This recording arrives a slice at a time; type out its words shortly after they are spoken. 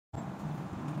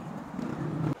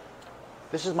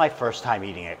This is my first time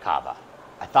eating at Cava.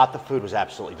 I thought the food was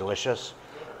absolutely delicious,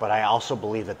 but I also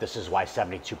believe that this is why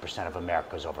 72% of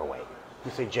America is overweight.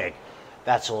 You say, Jake,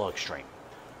 that's a little extreme.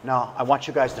 No, I want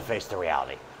you guys to face the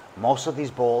reality. Most of these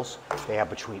bowls, they have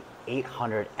between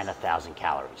 800 and 1,000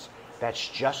 calories. That's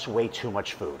just way too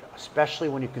much food, especially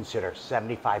when you consider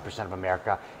 75% of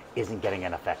America isn't getting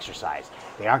enough exercise.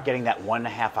 They aren't getting that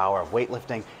 1.5 hour of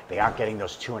weightlifting. They aren't getting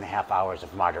those 2.5 hours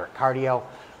of moderate cardio.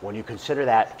 When you consider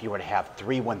that, if you were to have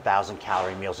 3 1,000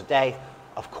 calorie meals a day,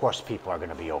 of course people are going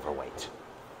to be overweight.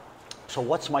 So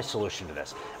what's my solution to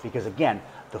this? Because again,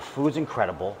 the food's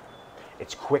incredible,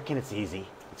 it's quick and it's easy,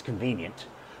 it's convenient.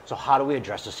 So how do we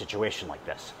address a situation like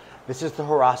this? This is the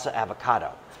Harassa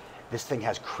avocado. This thing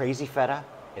has crazy feta,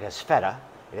 it has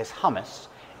hummus,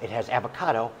 it has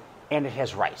avocado, and it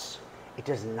has rice. It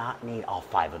does not need all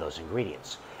 5 of those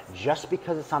ingredients. Just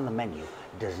because it's on the menu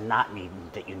does not mean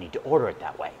that you need to order it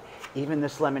that way. Even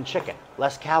this lemon chicken,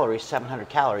 less calories, 700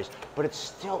 calories, but it's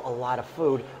still a lot of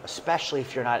food, especially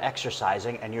if you're not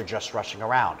exercising and you're just rushing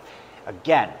around.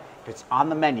 Again, if it's on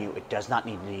the menu, it does not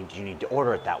you need to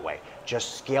order it that way.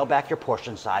 Just scale back your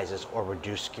portion sizes or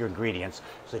reduce your ingredients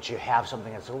so that you have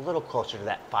something that's a little closer to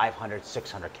that 500,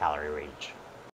 600 calorie range.